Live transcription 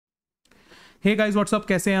Hey guys what's up,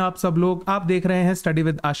 कैसे हैं आप सब लोग। आप देख रहे हैं स्टडी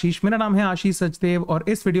विद आशीष। मेरा नाम है आशीष सचदेव और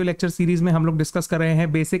इस वीडियो लेक्चर सीरीज में हम लोग डिस्कस कर रहे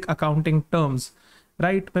हैं बेसिक अकाउंटिंग टर्म्स।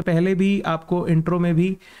 राइट, मैं पहले भी आपको इंट्रो में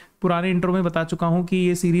भी पुराने इंट्रो में बता चुका हूं कि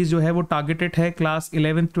ये सीरीज जो है वो टारगेटेड है क्लास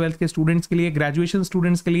 11th 12th के स्टूडेंट्स के लिए, ग्रेजुएशन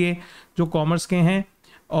स्टूडेंट्स के लिए जो कॉमर्स के हैं,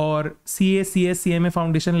 और CA CS CMA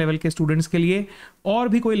foundation level के स्टूडेंट्स के लिए। और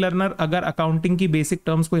भी कोई लर्नर अगर अकाउंटिंग की बेसिक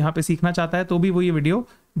टर्म्स को यहाँ पे सीखना चाहता है तो भी वो ये वीडियो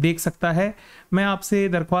देख सकता है। मैं आपसे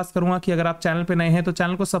दरख्वास्त करूंगा कि अगर आप चैनल पे नए हैं तो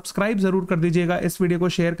चैनल को सब्सक्राइब जरूर कर दीजिएगा, इस वीडियो को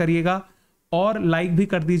शेयर करिएगा और लाइक भी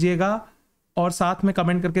कर दीजिएगा, और साथ में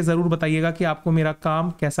कमेंट करके जरूर बताइएगा कि आपको मेरा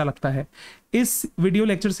काम कैसा लगता है। इस वीडियो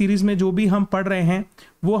लेक्चर सीरीज में जो भी हम पढ़ रहे हैं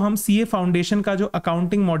वो हम CA फाउंडेशन का जो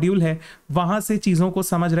अकाउंटिंग मॉड्यूल है वहां से चीज़ों को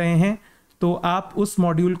समझ रहे हैं। तो आप उस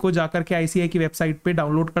मॉड्यूल को जाकर के ICI की वेबसाइट पे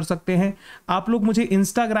डाउनलोड कर सकते हैं। आप लोग मुझे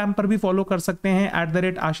इंस्टाग्राम पर भी फॉलो कर सकते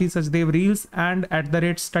हैं, @आशीष Sachdev reels and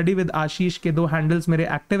 @study with आशीष के 2 हैंडल्स मेरे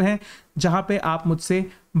एक्टिव हैं, जहां पे आप मुझसे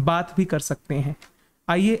बात भी कर सकते हैं।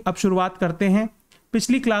 आइए अब शुरुआत करते हैं।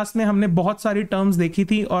 पिछली क्लास में हमने बहुत सारी टर्म्स देखी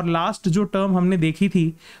थी और लास्ट जो टर्म हमने देखी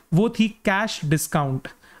थी वो थी कैश डिस्काउंट।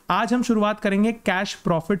 आज हम शुरुआत करेंगे कैश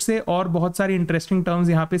प्रॉफिट से और बहुत सारी इंटरेस्टिंग टर्म्स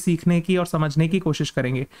यहाँ पे सीखने की और समझने की कोशिश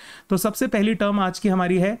करेंगे। तो सबसे पहली टर्म आज की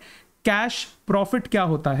हमारी है कैश प्रॉफिट। क्या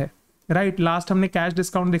होता है? राइट, लास्ट हमने कैश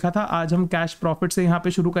डिस्काउंट देखा था, आज हम कैश प्रॉफिट से यहाँ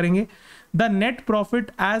पे शुरू करेंगे। The net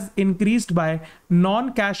profit as increased by non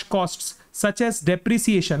cash costs such as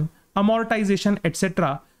depreciation, amortization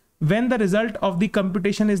etc. when the result of the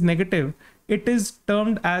computation is negative it is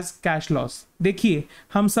termed as cash loss। देखिए,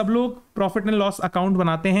 हम सब लोग प्रॉफिट एंड लॉस अकाउंट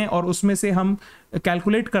बनाते हैं और उसमें से हम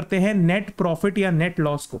कैलकुलेट करते हैं नेट प्रॉफिट या नेट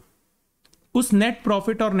लॉस को। उस नेट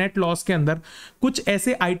प्रॉफिट और नेट लॉस के अंदर कुछ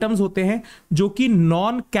ऐसे आइटम्स होते हैं जो कि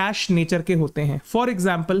नॉन कैश नेचर के होते हैं। फॉर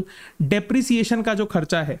एग्जाम्पल, डेप्रिसिएशन का जो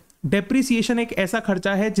खर्चा है, डेप्रिसिएशन एक ऐसा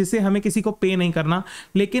खर्चा है जिसे हमें किसी को पे नहीं करना,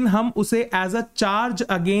 लेकिन हम उसे as a charge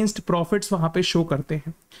against profits वहां पे शो करते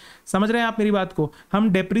हैं। समझ रहे हैं आप मेरी बात को? हम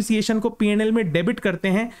डेप्रिसिएशन को P&L में डेबिट करते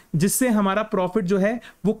हैं जिससे हमारा प्रॉफिट जो है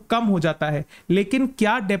वो कम हो जाता है। लेकिन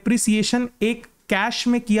क्या डेप्रिसिएशन एक कैश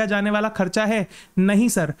में किया जाने वाला खर्चा है? नहीं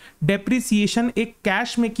सर, डेप्रिसिएशन एक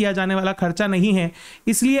कैश में किया जाने वाला खर्चा नहीं है।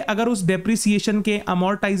 इसलिए अगर उस डेप्रिसिएशन के,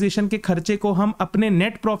 अमोर्टाइजेशन के खर्चे को हम अपने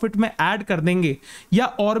नेट प्रॉफिट में ऐड कर देंगे, या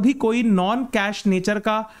और भी कोई नॉन कैश नेचर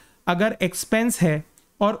का अगर एक्सपेंस है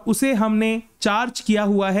और उसे हमने चार्ज किया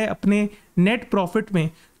हुआ है अपने नेट प्रॉफिट में,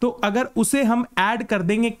 तो अगर उसे हम ऐड कर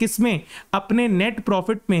देंगे किसमें? अपने नेट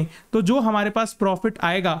प्रॉफिट में, तो जो हमारे पास प्रॉफिट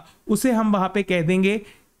आएगा उसे हम वहां पे कह देंगे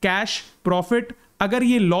कैश प्रॉफिट। अगर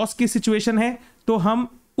ये लॉस की सिचुएशन है तो हम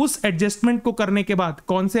उस एडजस्टमेंट को करने के बाद,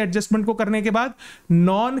 कौन से एडजस्टमेंट को करने के बाद?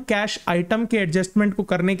 नॉन कैश आइटम के एडजस्टमेंट को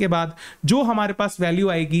करने के बाद जो हमारे पास वैल्यू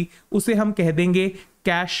आएगी उसे हम कह देंगे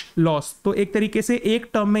कैश लॉस। तो एक तरीके से एक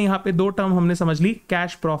टर्म में यहां पे 2 टर्म हमने समझ ली,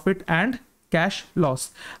 cash profit and cash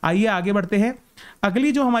loss. आइए आगे बढ़ते हैं।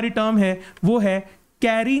 अगली जो हमारी टर्म है वो है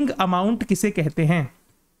कैरिंग अमाउंट। किसे कहते हैं?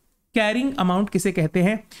 कैरिंग अमाउंट किसे कहते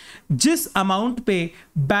हैं? जिस अमाउंट पे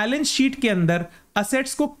बैलेंस शीट के अंदर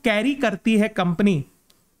असेट्स को कैरी करती है कंपनी,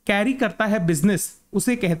 कैरी करता है बिजनेस,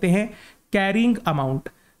 उसे कहते हैं कैरिंग अमाउंट।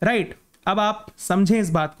 राइट, अब आप समझें इस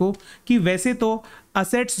बात को कि वैसे तो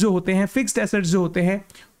असेट्स जो होते हैं, फिक्स्ड एसेट्स जो होते हैं,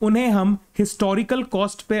 उन्हें हम हिस्टोरिकल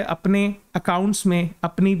कॉस्ट पे अपने अकाउंट्स में,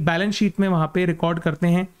 अपनी बैलेंस शीट में वहां पे रिकॉर्ड करते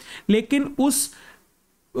हैं। लेकिन उस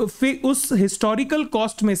हिस्टोरिकल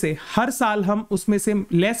कॉस्ट में से हर साल हम उसमें से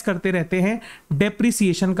लेस करते रहते हैं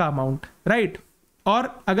डेप्रिसिएशन का अमाउंट। राइट,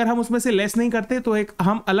 और अगर हम उसमें से लेस नहीं करते तो एक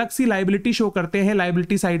हम अलग सी लाइबिलिटी शो करते हैं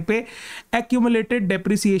लाइबिलिटी साइड पे, एक्यूमुलेटेड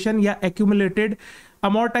डेप्रिसिएशन या एक्यूमुलेटेड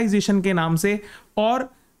अमोर्टाइजेशन के नाम से। और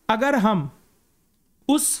अगर हम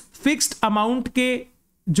उस फिक्स्ड अमाउंट के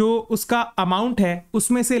जो उसका अमाउंट है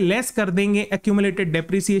उसमें से लेस कर देंगे एक्यूमुलेटेड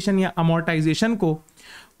डेप्रिसिएशन या अमोर्टाइजेशन को,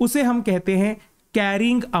 उसे हम कहते हैं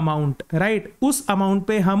कैरिंग अमाउंट। राइट, उस अमाउंट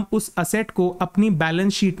पे हम उस असेट को अपनी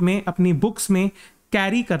बैलेंस शीट में, अपनी बुक्स में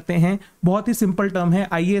कैरी करते हैं। बहुत ही सिंपल टर्म है,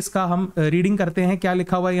 आइए इसका हम रीडिंग करते हैं। क्या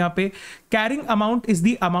लिखा हुआ है यहाँ पे? Carrying amount is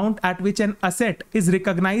the amount at which an asset is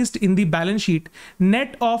recognised in the balance sheet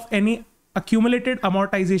net of any accumulated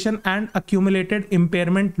amortization and accumulated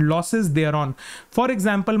impairment losses thereon। For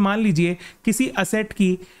example, मान लीजिए किसी असेट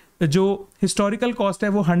की जो हिस्टोरिकल कॉस्ट है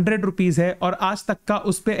वो 100 रुपीज है और आज तक का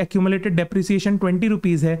उस पर एक्यूमुलेटेड डेप्रिसिएशन 20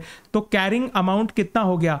 रुपीज है, तो कैरिंग अमाउंट कितना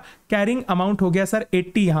हो गया? कैरिंग अमाउंट हो गया सर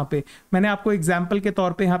 80। यहाँ पे मैंने आपको एग्जाम्पल के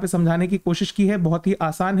तौर पे यहाँ पे समझाने की कोशिश की है, बहुत ही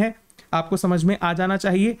आसान है, आपको समझ में आ जाना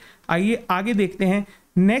चाहिए। आइए आगे देखते हैं।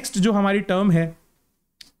 नेक्स्ट जो हमारी टर्म है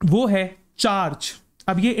वो है चार्ज।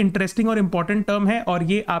 अब ये इंटरेस्टिंग और इंपॉर्टेंट टर्म है और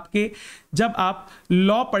ये आपके, जब आप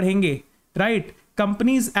लॉ पढ़ेंगे, राइट,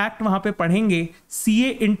 कंपनीज एक्ट वहां पे पढ़ेंगे, सीए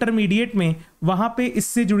इंटरमीडिएट में, वहां पे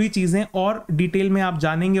इससे जुड़ी चीजें और डिटेल में आप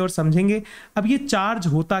जानेंगे और समझेंगे। अब ये चार्ज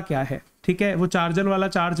होता क्या है, ठीक है, वो चार्जर वाला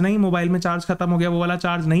चार्ज नहीं, मोबाइल में चार्ज खत्म हो गया वो वाला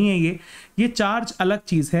चार्ज नहीं है, ये चार्ज अलग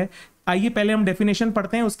चीज है। आइए पहले हम डेफिनेशन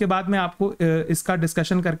पढ़ते हैं, उसके बाद मैं आपको इसका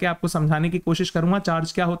डिस्कशन करके आपको समझाने की कोशिश करूंगा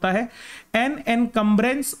चार्ज क्या होता है। एन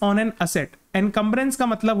एनकम्ब्रेंस ऑन एन असेट, एनकम्ब्रेंस का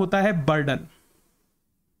मतलब होता है बर्डन,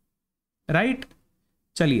 राइट।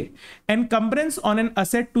 चलिए, एनकम्ब्रेंस on an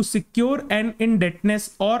asset to secure N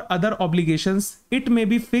indebtedness और other obligations, it may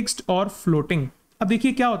be fixed और फ्लोटिंग। अब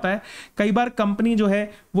देखिए क्या होता है, कई बार कंपनी जो है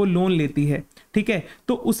वो लोन लेती है, ठीक है,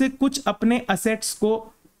 तो उसे कुछ अपने असेट्स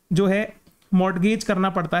को जो है मॉर्गेज करना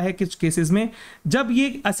पड़ता है कुछ केसेस में। जब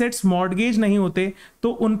ये असेट्स मॉर्गेज नहीं होते तो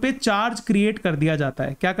उन पे चार्ज क्रिएट कर दिया जाता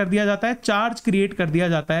है। क्या कर दिया जाता है? चार्ज क्रिएट कर दिया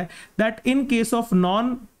जाता है, that in case of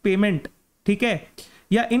non payment, ठीक है,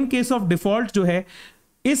 या इन केस ऑफ डिफॉल्ट जो है,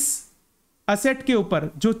 इस असेट के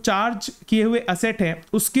ऊपर जो चार्ज किए हुए असेट है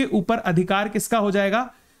उसके ऊपर अधिकार किसका हो जाएगा?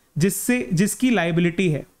 जिसकी लाइबिलिटी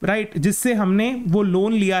है, राइट, जिससे हमने वो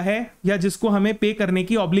लोन लिया है या जिसको हमें पे करने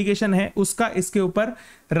की ऑब्लिगेशन है, उसका इसके ऊपर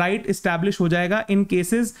राइट एस्टैब्लिश हो जाएगा इन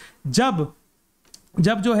केसेस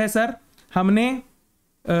जब जो है सर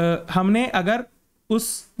हमने अगर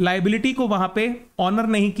उस लाइबिलिटी को वहां पे ऑनर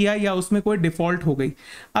नहीं किया या उसमें कोई डिफॉल्ट हो गई।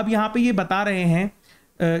 अब यहां पे ये बता रहे हैं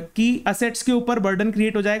कि असेट्स के ऊपर बर्डन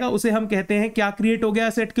क्रिएट हो जाएगा, उसे हम कहते हैं क्या क्रिएट हो गया?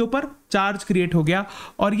 असेट के ऊपर चार्ज क्रिएट हो गया।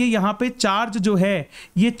 और ये यहाँ पे चार्ज जो है,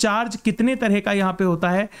 ये चार्ज कितने तरह का यहाँ पे होता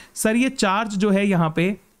है सर? ये चार्ज जो है यहाँ पे,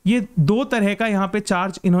 ये दो तरह का यहाँ पे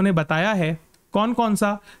चार्ज इन्होंने बताया है। कौन कौन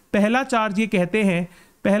सा? पहला चार्ज ये कहते हैं,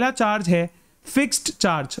 पहला चार्ज है फिक्स्ड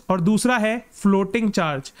चार्ज और दूसरा है फ्लोटिंग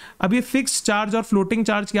चार्ज। अब ये फिक्स्ड चार्ज और फ्लोटिंग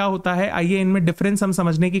चार्ज क्या होता है, आइए इनमें डिफरेंस हम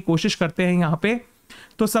समझने की कोशिश करते हैं यहाँ पे।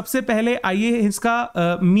 तो सबसे पहले आइए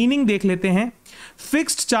इसका मीनिंग देख लेते हैं।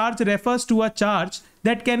 Fixed charge refers to a charge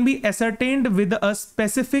that can be ascertained with a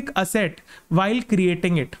specific asset while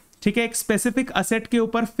creating it, ठीक है, एक स्पेसिफिक असेट के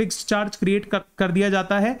ऊपर फिक्स्ड चार्ज क्रिएट कर दिया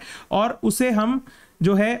जाता है और उसे हम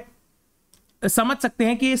जो है समझ सकते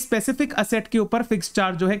हैं कि स्पेसिफिक असेट के ऊपर फिक्स्ड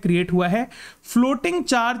चार्ज जो है क्रिएट हुआ है। Floating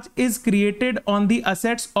charge is created on the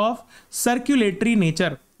assets of circulatory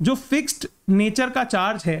nature. जो फिक्स्ड नेचर का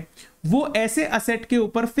चार्ज है वो ऐसे असेट के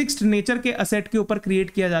ऊपर, फिक्स्ड नेचर के असेट के ऊपर क्रिएट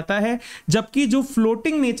किया जाता है, जबकि जो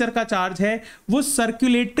फ्लोटिंग नेचर का चार्ज है वो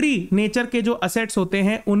सर्कुलेटरी नेचर के जो असेट्स होते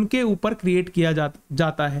हैं उनके ऊपर क्रिएट किया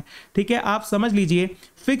जाता है, ठीक है। आप समझ लीजिए,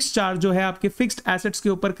 फिक्स्ड चार्ज जो है आपके फिक्स्ड एसेट्स के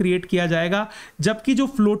ऊपर क्रिएट किया जाएगा, जबकि जो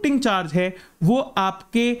फ्लोटिंग चार्ज है वो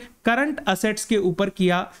आपके करंट असेट्स के ऊपर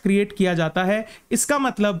क्रिएट किया जाता है। इसका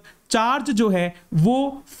मतलब चार्ज जो है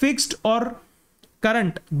वो फिक्स्ड और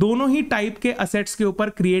करंट दोनों ही टाइप के असेट्स के ऊपर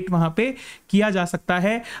क्रिएट वहां पे किया जा सकता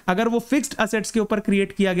है। अगर वो फिक्स्ड असेट्स के ऊपर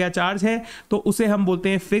क्रिएट किया गया चार्ज है तो उसे हम बोलते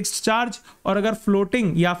हैं फिक्स्ड चार्ज, और अगर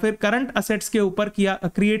फ्लोटिंग या फिर करंट असेट्स के ऊपर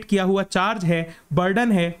क्रिएट किया हुआ चार्ज है,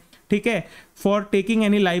 बर्डन है, ठीक है, फॉर टेकिंग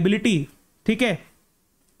एनी लाइबिलिटी, ठीक है,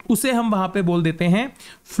 उसे हम वहां पे बोल देते हैं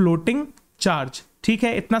फ्लोटिंग चार्ज, ठीक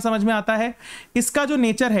है। इतना समझ में आता है। इसका जो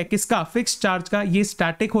नेचर है किसका? फिक्स्ड चार्ज का, ये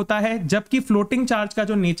स्टैटिक होता है, जबकि फ्लोटिंग चार्ज का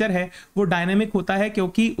जो नेचर है वो डायनेमिक होता है,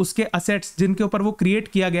 क्योंकि उसके असेट्स जिनके ऊपर वो क्रिएट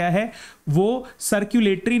किया गया है वो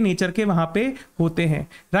सर्कुलेटरी नेचर के वहां पे होते हैं,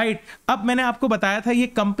 राइट। अब मैंने आपको बताया था ये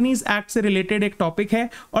कंपनीज एक्ट से रिलेटेड एक टॉपिक है,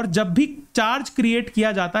 और जब भी चार्ज क्रिएट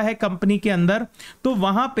किया जाता है कंपनी के अंदर तो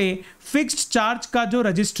वहां पे फिक्स्ड चार्ज का जो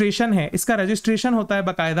रजिस्ट्रेशन है, इसका रजिस्ट्रेशन होता है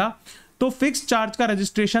बाकायदा। तो फिक्स्ड चार्ज का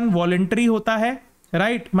रजिस्ट्रेशन वॉलंटरी होता है,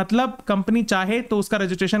 राइट, मतलब कंपनी चाहे तो उसका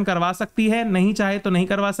रजिस्ट्रेशन करवा सकती है, नहीं चाहे तो नहीं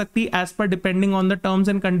करवा सकती, as per depending on the terms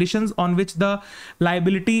and conditions on which the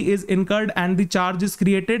liability is incurred and the charge is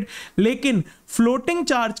created. लेकिन फ्लोटिंग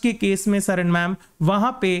चार्ज के केस में सर एंड मैम,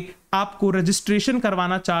 वहां पे आपको रजिस्ट्रेशन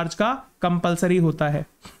करवाना चार्ज का कंपलसरी होता है,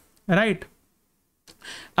 राइट।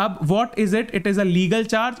 अब what is it? It is a legal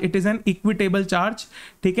charge, it is an equitable charge,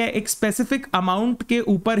 ठीक है। एक स्पेसिफिक अमाउंट के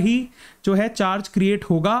ऊपर ही जो है चार्ज क्रिएट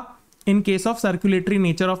होगा in case of circulatory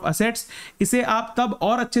nature of assets. इसे आप तब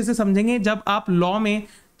और अच्छे से समझेंगे जब आप लॉ में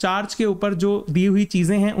चार्ज के ऊपर जो दी हुई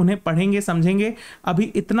चीजें हैं उन्हें पढ़ेंगे, समझेंगे।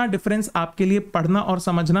 अभी इतना डिफरेंस आपके लिए पढ़ना और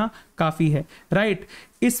समझना काफी है, राइट।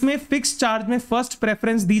 इसमें फिक्स्ड चार्ज में फर्स्ट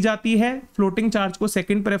प्रेफरेंस दी जाती है, फ्लोटिंग चार्ज को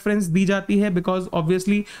सेकंड प्रेफरेंस दी जाती है, because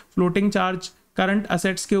obviously floating charge current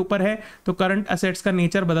assets के ऊपर है तो करंट असेट्स का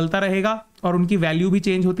नेचर बदलता रहेगा और उनकी वैल्यू भी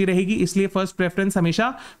चेंज होती रहेगी, इसलिए फर्स्ट प्रेफरेंस हमेशा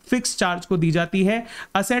फिक्स्ड चार्ज को दी जाती है।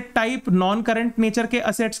 Asset type non current nature के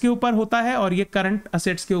असेट्स के ऊपर होता है और ये करंट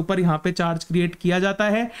असेट्स के ऊपर यहां पे चार्ज क्रिएट किया जाता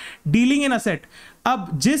है। डीलिंग इन असेट, अब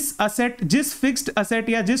जिस फिक्स्ड असेट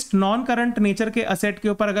या जिस नॉन करंट नेचर के असेट के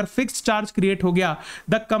ऊपर अगर फिक्स्ड चार्ज क्रिएट हो गया,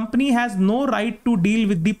 the company has no right to deal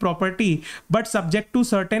with the property but subject to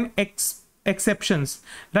certain exceptions,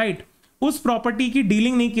 right. उस प्रॉपर्टी की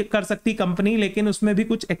डीलिंग नहीं कर सकती कंपनी, लेकिन उसमें भी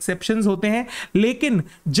कुछ एक्सेप्शंस होते हैं। लेकिन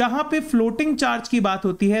जहां पे फ्लोटिंग चार्ज की बात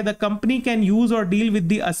होती है, द कंपनी कैन यूज और deal with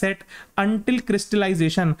the asset until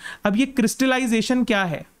crystallisation. अब ये क्रिस्टलाइजेशन क्या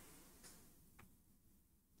है?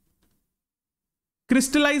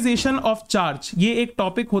 क्रिस्टलाइजेशन ऑफ चार्ज, ये एक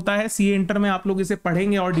टॉपिक होता है सीए इंटर में, आप लोग इसे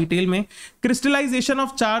पढ़ेंगे और डिटेल में। क्रिस्टलाइजेशन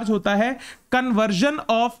ऑफ चार्ज होता है conversion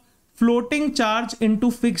of floating charge into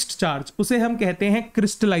fixed charge, उसे हम कहते हैं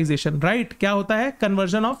क्रिस्टलाइजेशन, राइट। क्या होता है?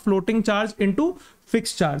 Conversion of floating charge into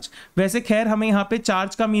fixed charge. वैसे खैर हमें यहां पे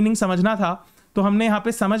चार्ज का मीनिंग समझना था, तो हमने यहां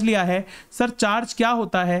पे समझ लिया है। सर चार्ज क्या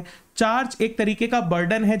होता है? चार्ज एक तरीके का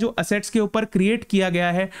बर्डन है जो असेट्स के ऊपर क्रिएट किया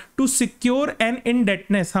गया है टू सिक्योर एन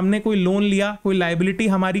इनडेटनेस। हमने कोई लोन लिया, कोई लायबिलिटी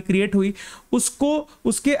हमारी क्रिएट हुई, उसको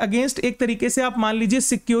उसके अगेंस्ट एक तरीके से आप मान लीजिए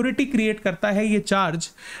सिक्योरिटी क्रिएट करता है ये चार्ज,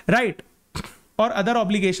 राइट। और अदर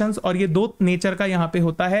ऑब्लिगेशंस, और ये दो नेचर का यहां पे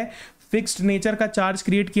होता है। फिक्स्ड नेचर का चार्ज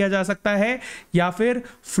क्रिएट किया जा सकता है या फिर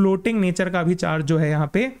फ्लोटिंग नेचर का भी चार्ज जो है यहां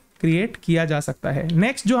पे क्रिएट किया जा सकता है।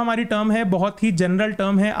 नेक्स्ट जो हमारी टर्म है बहुत ही जनरल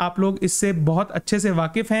टर्म है, आप लोग इससे बहुत अच्छे से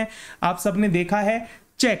वाकिफ हैं, आप सबने देखा है,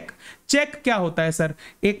 चेक। चेक क्या होता है सर?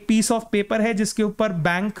 एक पीस ऑफ पेपर है जिसके ऊपर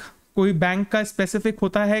कोई बैंक का स्पेसिफिक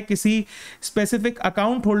होता है, किसी स्पेसिफिक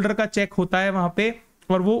अकाउंट होल्डर का चेक होता है वहां पे,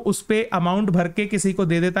 और वो उस पे अमाउंट भर के किसी को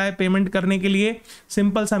दे देता है पेमेंट करने के लिए।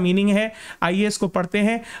 सिंपल सा मीनिंग है, आइए इसको पढ़ते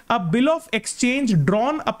हैं। अ bill of exchange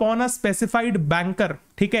drawn upon a specified banker,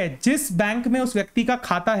 ठीक है, जिस बैंक में उस व्यक्ति का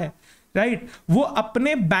खाता है, राइट, वो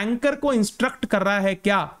अपने बैंकर को इंस्ट्रक्ट कर रहा है,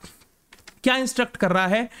 क्या इंस्ट्रक्ट कर रहा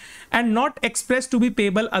है? And not express to be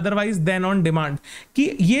payable otherwise then on demand,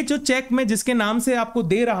 कि ये जो चेक मैं जिसके नाम से आपको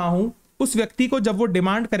दे रहा हूं, उस व्यक्ति को जब वो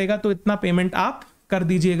डिमांड करेगा तो इतना पेमेंट आप कर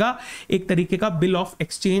दीजिएगा। एक तरीके का बिल ऑफ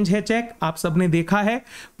एक्सचेंज है चेक, आप सबने देखा है,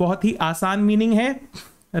 बहुत ही आसान मीनिंग है,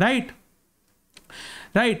 राइट।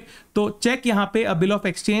 तो चेक यहां पे अ bill of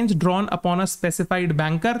exchange drawn upon a specified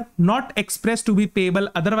banker, not express to be payable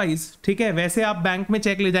otherwise, ठीक है। वैसे आप बैंक में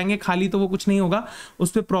चेक ले जाएंगे खाली तो वो कुछ नहीं होगा,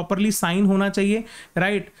 उस पर प्रॉपरली साइन होना चाहिए,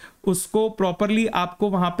 राइट। उसको प्रॉपरली आपको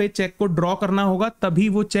वहां पे चेक को ड्रॉ करना होगा, तभी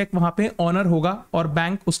वो चेक वहां पे ऑनर होगा और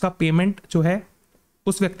बैंक उसका पेमेंट जो है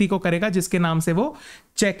उस व्यक्ति को करेगा जिसके नाम से वो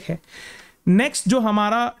चेक है। नेक्स्ट जो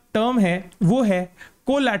हमारा टर्म है वो है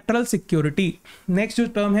कोलैटरल सिक्योरिटी। नेक्स्ट जो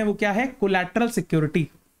टर्म है वो क्या है? Collateral security,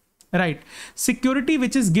 right. Security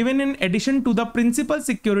which is given in addition to the principal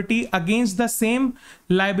security against the same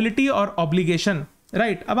liability और ऑब्लिगेशन,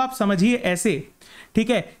 राइट। अब आप समझिए ऐसे, ठीक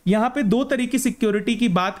है, यहां पे दो तरह की सिक्योरिटी की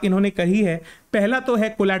बात इन्होंने कही है। पहला तो है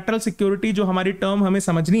कोलैटरल सिक्योरिटी जो हमारी टर्म हमें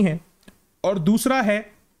समझनी है, और दूसरा है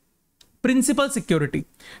प्रिंसिपल सिक्योरिटी,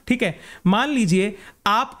 ठीक है। मान लीजिए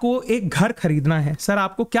आपको एक घर खरीदना है। सर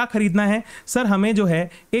आपको क्या खरीदना है? सर हमें जो है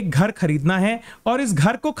एक घर खरीदना है, और इस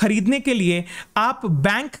घर को खरीदने के लिए आप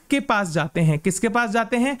बैंक के पास जाते हैं। किसके पास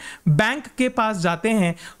जाते हैं? बैंक के पास जाते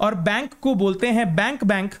हैं, और बैंक को बोलते हैं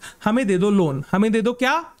बैंक हमें दे दो लोन, हमें दे दो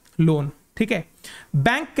क्या? लोन, ठीक है।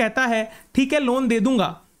 बैंक कहता है ठीक है लोन दे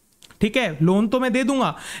दूंगा, ठीक है, लोन तो मैं दे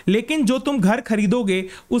दूंगा, लेकिन जो तुम घर खरीदोगे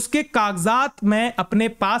उसके कागजात मैं अपने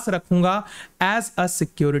पास रखूंगा एज अ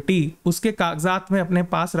सिक्योरिटी, उसके कागजात मैं अपने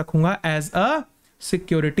पास रखूंगा एज अ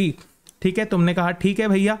सिक्योरिटी, ठीक है। तुमने कहा ठीक है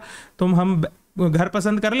भैया, हम घर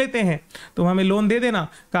पसंद कर लेते हैं, तुम हमें लोन दे देना,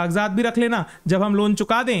 कागजात भी रख लेना, जब हम लोन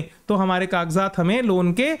चुका दें तो हमारे कागजात हमें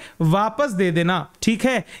लोन के वापस दे देना, ठीक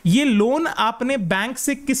है। ये लोन आपने बैंक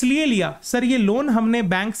से किस लिए लिया? सर ये लोन हमने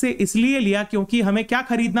बैंक से इसलिए लिया क्योंकि हमें क्या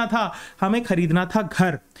खरीदना था? हमें खरीदना था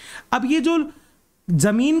घर। अब ये जो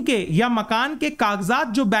जमीन के या मकान के कागजात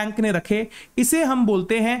जो बैंक ने रखे, इसे हम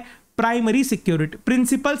बोलते हैं प्राइमरी सिक्योरिटी,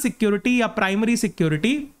 प्रिंसिपल सिक्योरिटी या प्राइमरी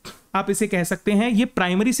सिक्योरिटी आप इसे कह सकते हैं। ये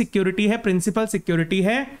प्राइमरी सिक्योरिटी है, प्रिंसिपल सिक्योरिटी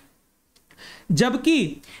है।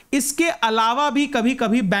 जबकि इसके अलावा भी कभी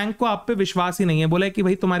कभी बैंक को आप पे विश्वास ही नहीं है, बोला कि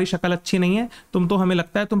भाई तुम्हारी शक्ल अच्छी नहीं है, तुम तो हमें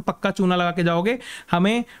लगता है तुम पक्का चूना लगा के जाओगे,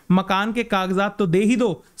 हमें मकान के कागजात तो दे ही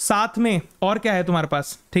दो, साथ में और क्या है तुम्हारे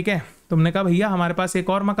पास, ठीक है। तुमने कहा भैया हमारे पास एक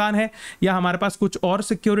और मकान है, या हमारे पास कुछ और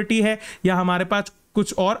सिक्योरिटी है, या हमारे पास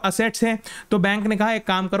कुछ और असेट्स हैं, तो बैंक ने कहा एक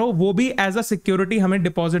काम करो, वो भी एज अ सिक्योरिटी हमें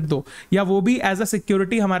डिपॉजिट दो, या वो भी एज अ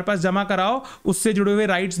सिक्योरिटी हमारे पास जमा कराओ, उससे जुड़े हुए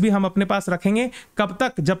राइट्स भी हम अपने पास रखेंगे। कब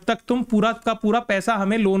तक? जब तक तुम पूरा का पूरा पैसा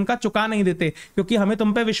हमें लोन का चुका नहीं देते, क्योंकि हमें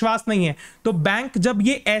तुम पे विश्वास नहीं है। तो बैंक जब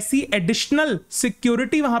ये ऐसी एडिशनल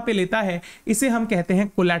सिक्योरिटी वहां पे लेता है, इसे हम कहते हैं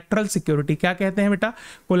कोलैटरल सिक्योरिटी। क्या कहते हैं बेटा?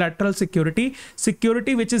 Collateral security.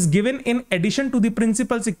 Security which is given in addition to the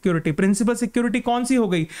principal security. Principal security कौन सी हो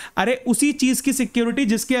गई? अरे उसी चीज की सिक्योरिटी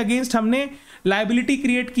जिसके अगेंस्ट हमने लायबिलिटी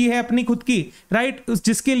क्रिएट की है अपनी खुद की, राइट,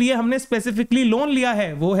 जिसके लिए हमने स्पेसिफिकली लोन लिया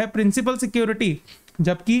है, वो है प्रिंसिपल सिक्योरिटी।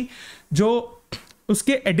 जबकि जो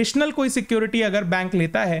उसके एडिशनल कोई सिक्योरिटी अगर बैंक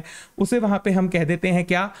लेता है उसे वहां पे हम कह देते हैं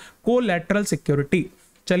क्या, कोलैटरल सिक्योरिटी।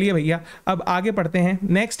 चलिए भैया अब आगे पढ़ते हैं।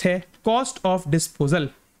 नेक्स्ट है cost of disposal.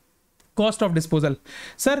 Cost of disposal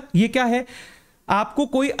sir ये क्या है, आपको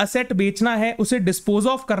कोई असेट बेचना है, उसे डिस्पोज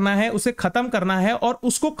ऑफ करना है, उसे खत्म करना है और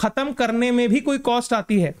उसको खत्म करने में भी कोई कॉस्ट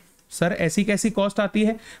आती है। सर ऐसी कैसी कॉस्ट आती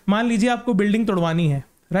है, मान लीजिए आपको बिल्डिंग तोड़वानी है,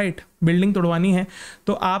 राइट, बिल्डिंग तोड़वानी है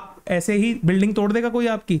तो आप ऐसे ही बिल्डिंग तोड़ देगा कोई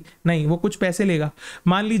आपकी, नहीं, वो कुछ पैसे लेगा।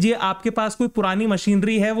 मान लीजिए आपके पास कोई पुरानी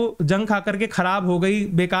मशीनरी है, वो जंग खा करके खराब हो गई,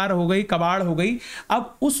 बेकार हो गई, कबाड़ हो गई,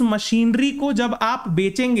 अब उस मशीनरी को जब आप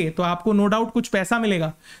बेचेंगे तो आपको नो डाउट कुछ पैसा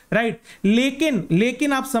मिलेगा, राइट,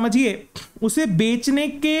 लेकिन आप समझिए उसे बेचने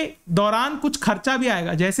के दौरान कुछ खर्चा भी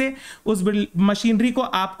आएगा। जैसे उस मशीनरी को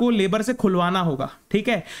आपको लेबर से खुलवाना होगा, ठीक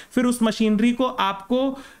है, फिर उस मशीनरी को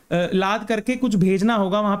आपको लाद करके कुछ भेजना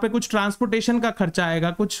होगा, वहां पे कुछ ट्रांसपोर्टेशन का खर्चा आएगा,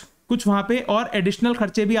 कुछ वहां पे और एडिशनल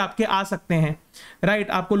खर्चे भी आपके आ सकते हैं, राइट।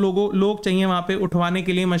 आपको लोग चाहिए वहां पे उठवाने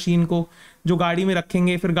के लिए मशीन को, जो गाड़ी में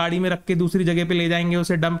रखेंगे, फिर गाड़ी में रख के दूसरी जगह पे ले जाएंगे,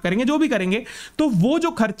 उसे डंप करेंगे, जो भी करेंगे, तो वो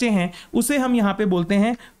जो खर्चे हैं उसे हम यहां पे बोलते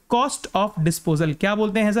हैं कॉस्ट ऑफ डिस्पोजल। क्या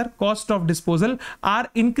बोलते हैं sir, cost of disposal are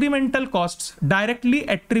incremental costs directly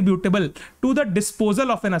attributable to the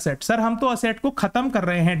disposal of an asset. Sir हम तो असेट को खत्म कर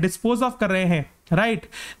रहे हैं, डिस्पोज ऑफ कर रहे हैं, राइट,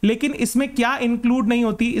 लेकिन इसमें क्या इंक्लूड नहीं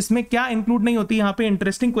होती, इसमें क्या इंक्लूड नहीं होती, यहां पे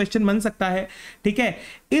इंटरेस्टिंग क्वेश्चन बन सकता है, ठीक है।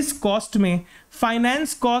 इस कॉस्ट में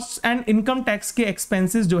finance cost and income tax के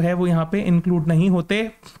एक्सपेंसेस जो है वो यहां पे इंक्लूड नहीं होते।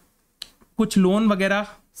 कुछ लोन वगैरह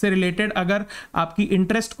से रिलेटेड अगर आपकी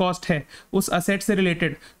इंटरेस्ट कॉस्ट है उस असेट से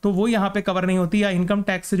रिलेटेड तो वो यहां पे कवर नहीं होती, या इनकम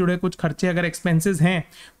टैक्स से जुड़े कुछ खर्चे अगर एक्सपेंसेस हैं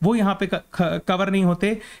वो यहां पे कवर नहीं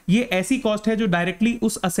होते। ये ऐसी कॉस्ट है जो डायरेक्टली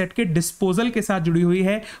उस असेट के डिस्पोजल के साथ जुड़ी हुई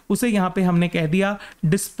है, उसे यहां पे हमने कह दिया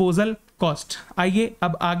डिस्पोजल कॉस्ट। आइए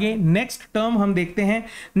अब आगे नेक्स्ट टर्म हम देखते हैं।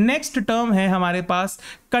 नेक्स्ट टर्म है हमारे पास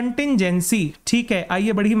कंटिंजेंसी, ठीक है।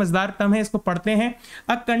 आइए बड़ी मजेदार टर्म है, इसको पढ़ते हैं।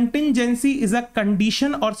 अ कंटिंजेंसी इज अ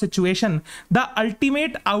कंडीशन और situation the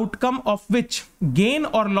ultimate outcome of which gain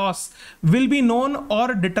और लॉस विल बी नोन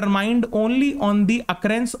और determined only on the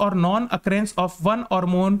occurrence और नॉन अकरेंस ऑफ वन और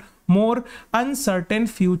मोर अनसर्टेन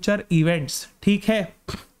फ्यूचर इवेंट्स, ठीक है।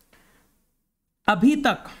 अभी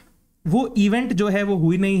तक वो इवेंट जो है वो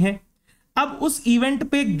हुई नहीं है, अब उस इवेंट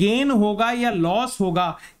पे गेन होगा या लॉस होगा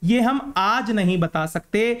ये हम आज नहीं बता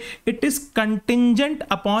सकते। It is contingent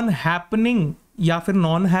upon happening या फिर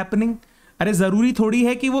नॉन हैपनिंग। अरे जरूरी थोड़ी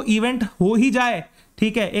है कि वो इवेंट हो ही जाए,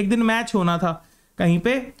 ठीक है। एक दिन मैच होना था कहीं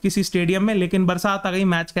पे किसी स्टेडियम में, लेकिन बरसात आ गई,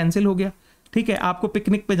 मैच कैंसिल हो गया, ठीक है। आपको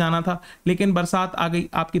पिकनिक पे जाना था लेकिन बरसात आ गई,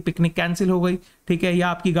 आपकी पिकनिक कैंसिल हो गई, ठीक है। या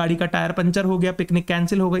आपकी गाड़ी का टायर पंचर हो गया, पिकनिक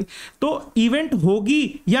कैंसिल हो गई। तो इवेंट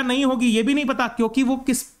होगी या नहीं होगी ये भी नहीं पता,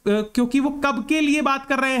 क्योंकि वो कब के लिए बात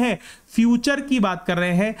कर रहे हैं, फ्यूचर की बात कर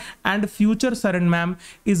रहे हैं। And future sir ma'am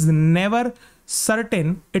is never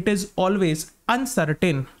certain, it is always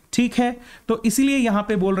uncertain, ठीक है। तो इसीलिए यहां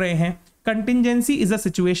पे बोल रहे हैं contingency is a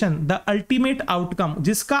situation the ultimate outcome,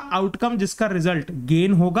 जिसका आउटकम, जिसका रिजल्ट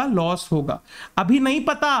गेन होगा, लॉस होगा, अभी नहीं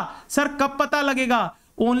पता। सर कब पता लगेगा,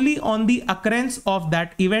 only on the occurrence of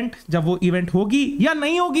that event, जब वो इवेंट होगी या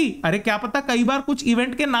नहीं होगी। अरे क्या पता, कई बार कुछ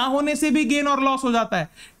इवेंट के ना होने से भी गेन और लॉस हो जाता है,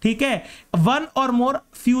 ठीक है। वन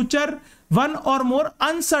और मोर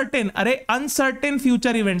अनसर्टेन, अरे अनसर्टेन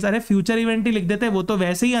फ्यूचर इवेंट्स, अरे फ्यूचर इवेंट ही लिख देते, वो तो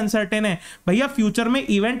वैसे ही अनसर्टेन है भैया। फ्यूचर में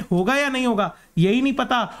इवेंट होगा या नहीं होगा यही नहीं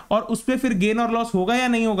पता, और उस पर फिर गेन और लॉस होगा या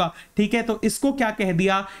नहीं होगा, ठीक है। तो इसको क्या कह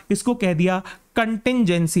दिया, इसको कह दिया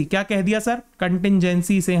कंटिंजेंसी। क्या कह दिया सर,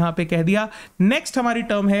 कंटिंजेंसी से यहां पे कह दिया। नेक्स्ट हमारी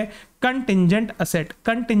टर्म है कंटिंजेंट असेट।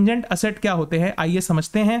 कंटिंजेंट असेट क्या होते हैं आइए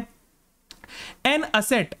समझते हैं। An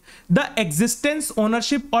asset, the existence,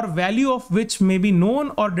 ownership or value of which may be known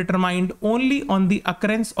or determined only on the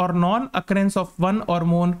occurrence or non-occurrence of one or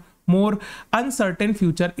more uncertain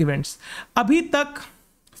future events. अभी तक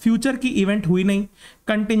future की event हुई नहीं,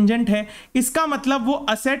 कंटिंजेंट है, इसका मतलब वो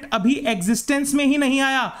असेट अभी एग्जिस्टेंस में ही नहीं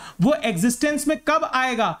आया। वो एग्जिस्टेंस में कब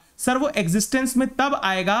आएगा सर, वो एग्जिस्टेंस में तब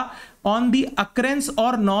आएगा ऑन द अकरेंस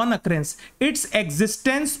और non occurrence, its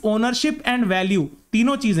existence, ownership and value,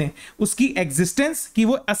 तीनों चीजें, उसकी एग्जिस्टेंस कि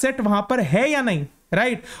वो असेट वहां पर है या नहीं,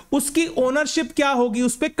 राइट, उसकी ओनरशिप क्या होगी,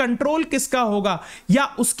 उस पर कंट्रोल किसका होगा, या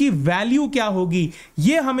उसकी वैल्यू क्या होगी,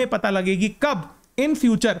 ये हमें पता लगेगी कब, इन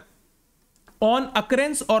फ्यूचर। ऑन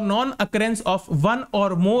अकरेंस और नॉन अकरेंस ऑफ वन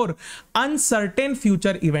और मोर uncertain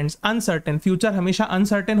future events. Uncertain, future हमेशा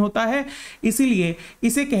अनसर्टेन होता है, इसीलिए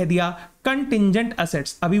इसे कह दिया कंटिंजेंट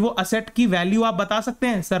असेट्स। अभी वो असेट की वैल्यू आप बता सकते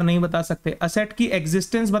हैं? सर नहीं बता सकते। असेट की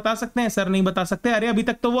एग्जिस्टेंस बता सकते हैं? सर नहीं बता सकते। अरे अभी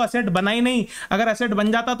तक तो वो असेट बना ही नहीं, अगर असेट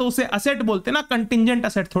बन जाता तो उसे असेट बोलते ना, कंटिंजेंट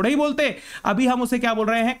असेट थोड़ा ही बोलते। अभी हम उसे क्या बोल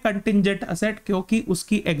रहे हैं? कंटिंजेंट असेट, क्योंकि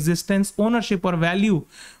उसकी एग्जिस्टेंस, ओनरशिप और वैल्यू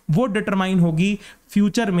वो डिटरमाइन होगी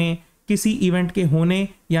फ्यूचर में किसी इवेंट के होने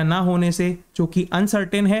या ना होने से, जो कि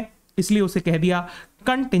अनसर्टेन है, इसलिए उसे कह दिया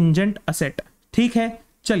कंटिंजेंट असेट। ठीक है,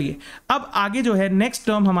 चलिए अब आगे जो है नेक्स्ट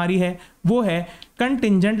टर्म हमारी है वो है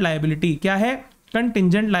कंटिंजेंट लायबिलिटी। क्या है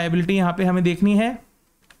कंटिंजेंट लायबिलिटी? यहां पे हमें देखनी है,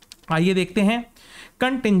 आइए देखते हैं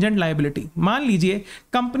कंटिंजेंट लायबिलिटी। मान लीजिए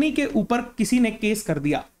कंपनी के ऊपर किसी ने केस कर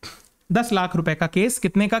दिया 10 लाख रुपए का केस।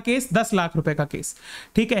 कितने का केस? 10 लाख रुपए का केस।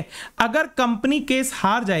 ठीक है, अगर कंपनी केस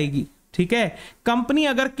हार जाएगी, ठीक है, कंपनी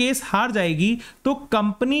अगर केस हार जाएगी तो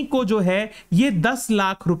कंपनी को जो है ये 10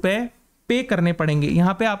 लाख रुपए पे करने पड़ेंगे।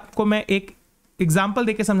 यहां पे आपको मैं एक एग्जाम्पल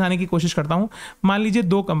देके समझाने की कोशिश करता हूं। मान लीजिए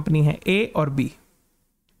दो कंपनी है, ए और बी।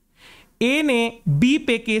 ए ने बी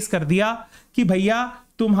पे केस कर दिया कि भैया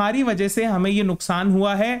तुम्हारी वजह से हमें ये नुकसान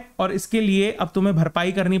हुआ है और इसके लिए अब तुम्हें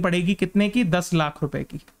भरपाई करनी पड़ेगी। कितने की? 10 लाख रुपए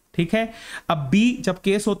की। ठीक है, अब बी जब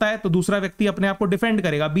केस होता है तो दूसरा व्यक्ति अपने आप को डिफेंड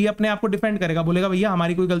करेगा। बी अपने आप को डिफेंड करेगा, बोलेगा भैया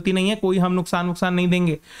हमारी कोई गलती नहीं है, कोई हम नुकसान नहीं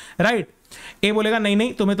देंगे, राइट। ए बोलेगा नहीं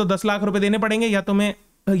नहीं, तुम्हें तो 10 लाख रुपए देने पड़ेंगे या तुम्हें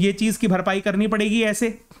ये चीज की भरपाई करनी पड़ेगी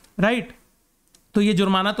ऐसे, राइट, तो ये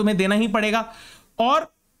जुर्माना तुम्हें देना ही पड़ेगा।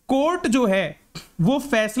 और कोर्ट जो है वो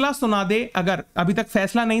फैसला सुना दे, अगर अभी तक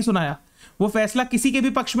फैसला नहीं सुनाया, वो फैसला किसी के भी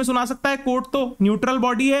पक्ष में सुना सकता है। कोर्ट तो न्यूट्रल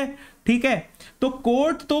बॉडी है, ठीक है, तो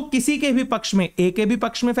कोर्ट तो किसी के भी पक्ष में, ए के भी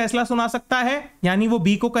पक्ष में फैसला सुना सकता है, यानी वो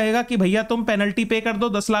बी को कहेगा कि भैया तुम पेनल्टी पे कर दो,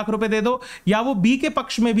 10 लाख रुपए दे दो, या वो बी के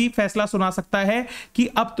पक्ष में भी फैसला सुना सकता है कि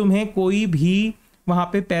अब तुम्हें कोई भी वहां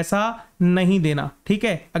पे पैसा नहीं देना। ठीक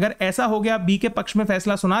है, अगर ऐसा हो गया, बी के पक्ष में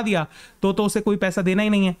फैसला सुना दिया तो उसे कोई पैसा देना ही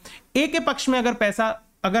नहीं है। ए के पक्ष में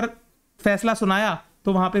अगर फैसला सुनाया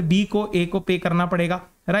तो वहां पे बी को ए को पे करना पड़ेगा,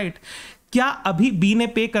 राइट। क्या अभी बी ने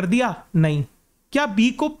पे कर दिया? नहीं। क्या बी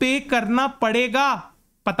को पे करना पड़ेगा?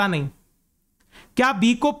 पता नहीं। क्या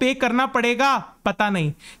बी को पे करना पड़ेगा? पता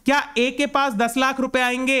नहीं। क्या ए के पास 10 लाख रुपए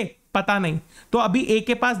आएंगे? पता नहीं। तो अभी ए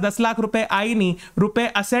के पास 10 लाख रुपए आई नहीं, रुपए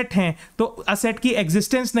असेट हैं, तो असेट की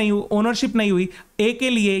एग्जिस्टेंस नहीं हुई, ओनरशिप नहीं हुई। ए के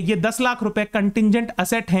लिए ये 10 लाख रुपए कंटिंजेंट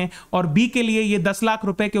असेट हैं और बी के लिए ये 10 लाख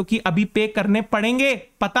रुपए क्योंकि अभी पे करने पड़ेंगे,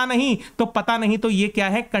 पता नहीं, तो पता नहीं, तो ये क्या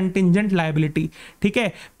है? Contingent liability. ठीक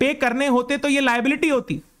है, पे करने होते तो ये लायबिलिटी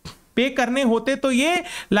होती, पे करने होते तो ये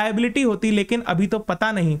लायबिलिटी होती, लेकिन अभी तो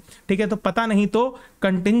पता नहीं। ठीक है, तो पता नहीं तो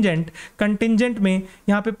कंटिंजेंट में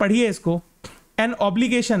यहां पे पढ़िए इसको, an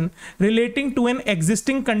obligation relating to an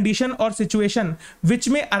existing condition or situation which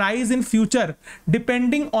may arise in future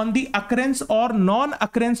depending on the occurrence or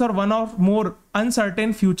non-occurrence or one or more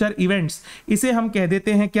uncertain future events। इसे हम कह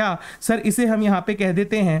देते हैं क्या सर? इसे हम यहां पे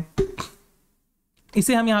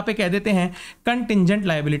कह देते हैं कंटिंजेंट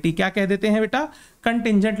लायबिलिटी। क्या कह देते हैं बेटा?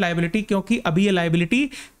 कंटिंजेंट लायबिलिटी, क्योंकि अभी ये लायबिलिटी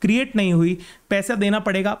क्रिएट नहीं हुई। पैसा देना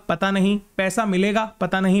पड़ेगा, पता नहीं, पैसा मिलेगा,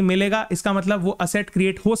 पता नहीं मिलेगा, इसका मतलब वो असेट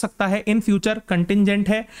क्रिएट हो सकता है इन फ्यूचर, कंटिंजेंट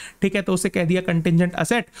है। ठीक है, तो उसे कह दिया कंटिंजेंट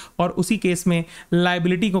असेट, और उसी केस में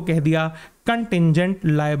लायबिलिटी को कह दिया कंटिंजेंट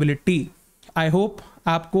लायबिलिटी। आई होप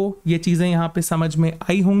आपको ये चीज़ें यहाँ पे समझ में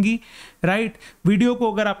आई होंगी, राइट। वीडियो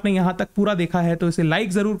को अगर आपने यहाँ तक पूरा देखा है तो इसे लाइक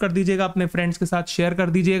ज़रूर कर दीजिएगा, अपने फ्रेंड्स के साथ शेयर कर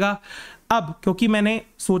दीजिएगा। अब क्योंकि मैंने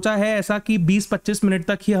सोचा है ऐसा कि 20-25 मिनट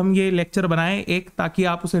तक ही हम ये लेक्चर बनाएं एक, ताकि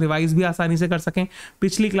आप उसे रिवाइज भी आसानी से कर सकें।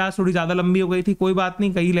 पिछली क्लास थोड़ी ज़्यादा लंबी हो गई थी, कोई बात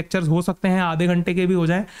नहीं, कई लेक्चर्स हो सकते हैं आधे घंटे के भी हो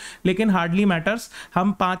जाएं, लेकिन हार्डली मैटर्स।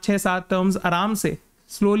 हम 5-6-7 टर्म्स आराम से,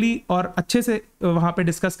 स्लोली और अच्छे से वहाँ पर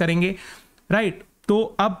डिस्कस करेंगे, राइट। तो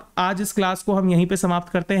अब आज इस क्लास को हम यहीं पे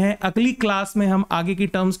समाप्त करते हैं। अगली क्लास में हम आगे की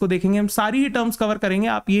टर्म्स को देखेंगे, हम सारी ही टर्म्स कवर करेंगे,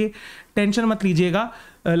 आप ये टेंशन मत लीजिएगा।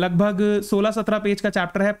 लगभग 16-17 पेज का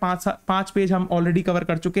चैप्टर है, 5 पेज हम ऑलरेडी कवर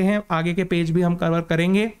कर चुके हैं, आगे के पेज भी हम कवर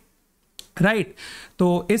करेंगे, राइट।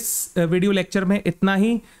 तो इस वीडियो लेक्चर में इतना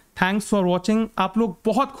ही। Thanks for watching. आप लोग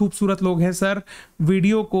बहुत खूबसूरत लोग हैं सर।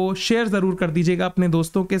 वीडियो को शेयर ज़रूर कर दीजिएगा अपने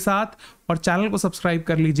दोस्तों के साथ, और चैनल को सब्सक्राइब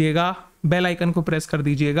कर लीजिएगा, बेल आइकन को प्रेस कर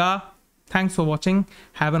दीजिएगा। Thanks for watching.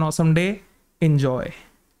 Have an awesome day. Enjoy.